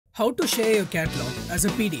How to share your catalog as a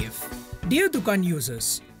PDF. Dear Dukaan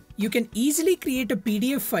users, you can easily create a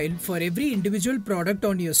PDF file for every individual product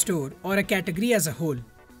on your store or a category as a whole.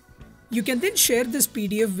 You can then share this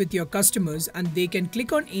PDF with your customers and they can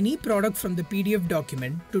click on any product from the PDF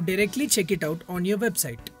document to directly check it out on your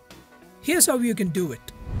website. Here's how you can do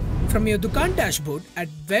it. From your Dukaan Dashboard at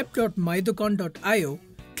web.mydukaan.io,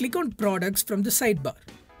 click on Products from the sidebar.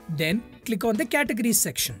 Then click on the Categories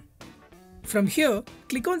section. From here,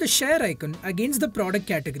 click on the share icon against the product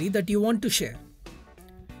category that you want to share.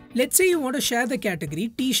 Let's say you want to share the category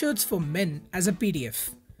T-shirts for men as a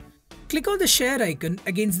PDF. Click on the share icon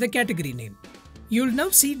against the category name. You'll now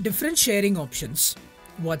see different sharing options: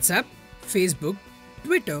 WhatsApp, Facebook,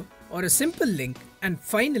 Twitter, or a simple link, and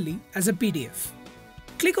finally as a PDF.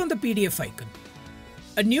 Click on the PDF icon.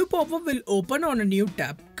 A new pop-up will open on a new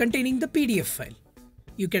tab containing the PDF file.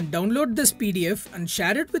 You can download this PDF and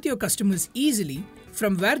share it with your customers easily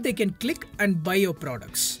from where they can click and buy your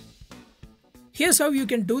products. Here's how you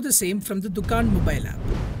can do the same from the Dukaan Mobile App.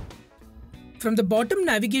 From the bottom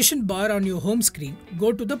navigation bar on your home screen,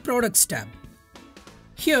 go to the Products tab.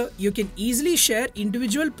 Here you can easily share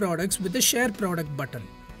individual products with the Share Product button.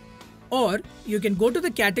 Or you can go to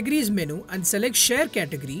the Categories menu and select Share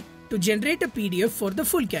Category to generate a PDF for the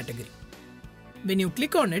full category. When you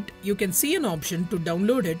click on it, you can see an option to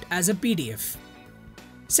download it as a PDF.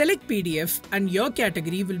 Select PDF and your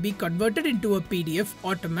category will be converted into a PDF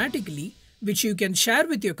automatically, which you can share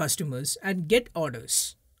with your customers and get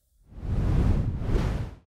orders.